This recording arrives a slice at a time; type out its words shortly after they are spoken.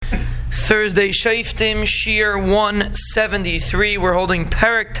Thursday Shaftim, Shir 173. We're holding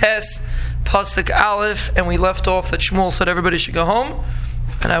Perek Tes, Pasuk Aleph, and we left off that Shmuel said everybody should go home,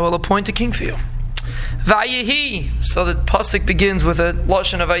 and I will appoint a king for you. Vayehi. So the Pasuk begins with a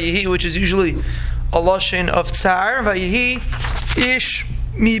Lashon of Vayehi, which is usually a Lashon of Tsar. Vayehi Ish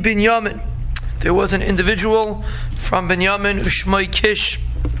mi Binyamin. There was an individual from Binyamin, Ushmai Kish.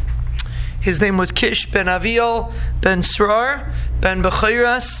 His name was Kish ben Aviel, ben Srar, ben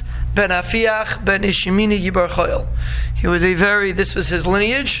Bechiras, ben Afiach, ben Ishimini Yibar Chayil. This was his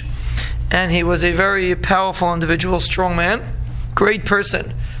lineage, and he was a very powerful individual, strong man, great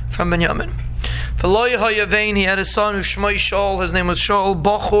person from Binyamin. V'lo Yehoyavain, he had a son, Ushmai Shaul, his name was Shaul,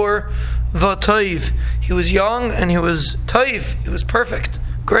 Bachor v'Toiv. He was young, and he was Toiv, he was perfect,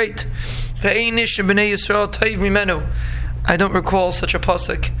 great. V'ein ish b'nei Yisrael Toiv mimenu. I don't recall such a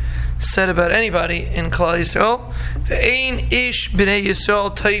pasuk said about anybody in Klal Yisrael. Ve'ein ish b'nei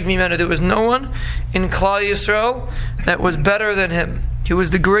Yisrael toiv mimenu. There was no one in Klal Yisrael that was better than him. He was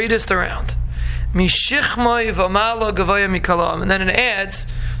the greatest around. Mishichmai v'amala gavaya mikalam. And then it adds,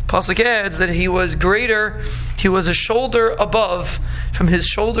 pasuk adds that he was greater. He was a shoulder above, from his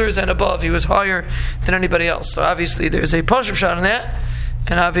shoulders and above. He was higher than anybody else. So obviously there's a pasuk shot in that.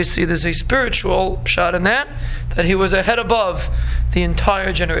 And obviously there's a spiritual shot in that he was a head above the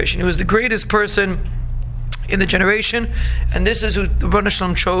entire generation. He was the greatest person in the generation, and this is who the Rebbeinu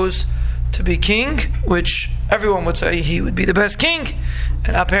Shalom chose to be king, which everyone would say he would be the best king,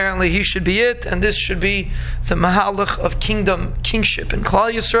 and apparently he should be it, and this should be the mahalach of kingship in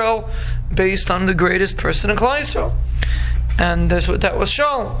Klal Yisrael, based on the greatest person in Klal Yisrael. And that was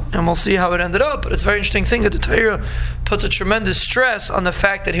Shaul, and we'll see how it ended up. But it's a very interesting thing that the Torah puts a tremendous stress on the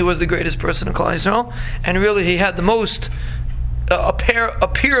fact that he was the greatest person in Klal Yisrael, and really he had the most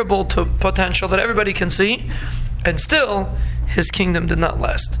appearable to potential that everybody can see, and still his kingdom did not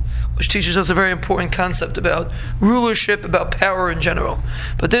last, which teaches us a very important concept about rulership, about power in general.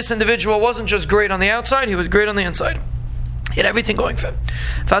 But this individual wasn't just great on the outside; he was great on the inside. He had everything going for him.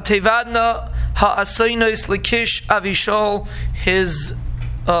 Vatevadna ha'asaynos lekish avishol. His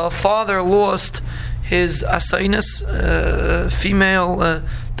father lost his asaynos, female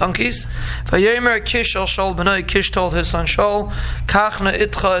donkeys. Vayomer Kish al Shaul b'nai. Kish told his son Shaul, Kachna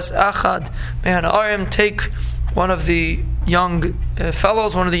itcha es achad me'hanarim. Take one of the young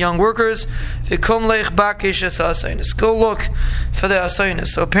fellows, one of the young workers. V'kum lech bakish es asaynos. Go look for the asaynos.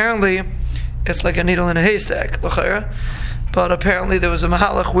 So apparently, it's like a needle in a haystack, l'chayra. But apparently there was a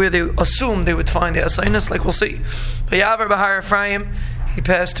mahalach where they assumed they would find the asaynos, like we'll see. Vayaver b'Har Ephraim, he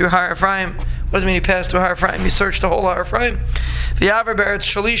passed through Har Ephraim. What does it mean he passed through Har Ephraim? He searched the whole Har Ephraim. Vayaver b'Eretz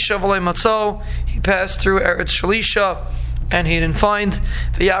Shalisha v'lei matzo, he passed through Eretz Shalisha, and he didn't find.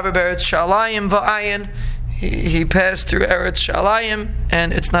 Vayaver b'Eretz Shalayim v'ayin, he passed through Eretz Shalayim,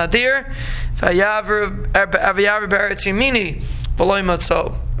 and it's not there. Vayaver b'Eretz Yemini v'lei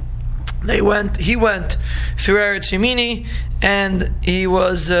matzo. He went through Eretz Yemini, and he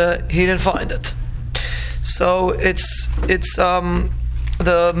didn't find it. So it's the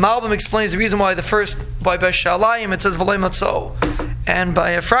Malbim explains the reason why by Shalayim it says V'lei Matzo, and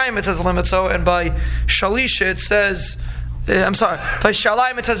by Ephraim it says V'lei Matzo, and by Shalisha it says by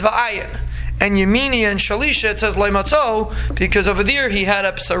Shalayim it says V'ayin, and Yemini and Shalisha it says Leimatzo, because over there he had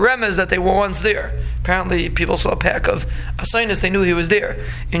a remez that they were once there. Apparently people saw a pack of asaynos, they knew he was there.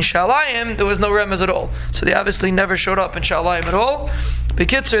 In Shalayim there was no remez at all, so they obviously never showed up in Shalayim at all.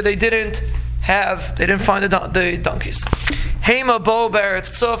 B'kitzur, they didn't find the donkeys. Hema bo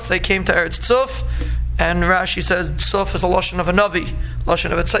b'Eretz Tzuf, they came to Eretz Tzuf, and Rashi says Tzuf is a lashon of a navi,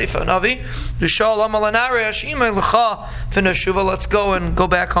 lashon of a tzeifa, a navi. L'shal amalanare hashimay l'cha v'nashuva. Let's go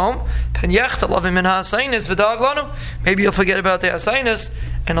back home. Pen yechta lavim min ha'asaynis v'dag lanu. Maybe you'll forget about the asaynis,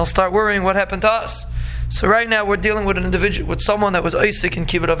 and I'll start worrying what happened to us. So right now we're dealing with an individual, with someone that was Isaac in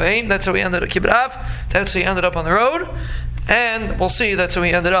Kibbutz Avim. That's how he ended up Kibbutz Av. That's how he ended up on the road, and we'll see that's how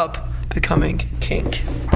he ended up becoming king.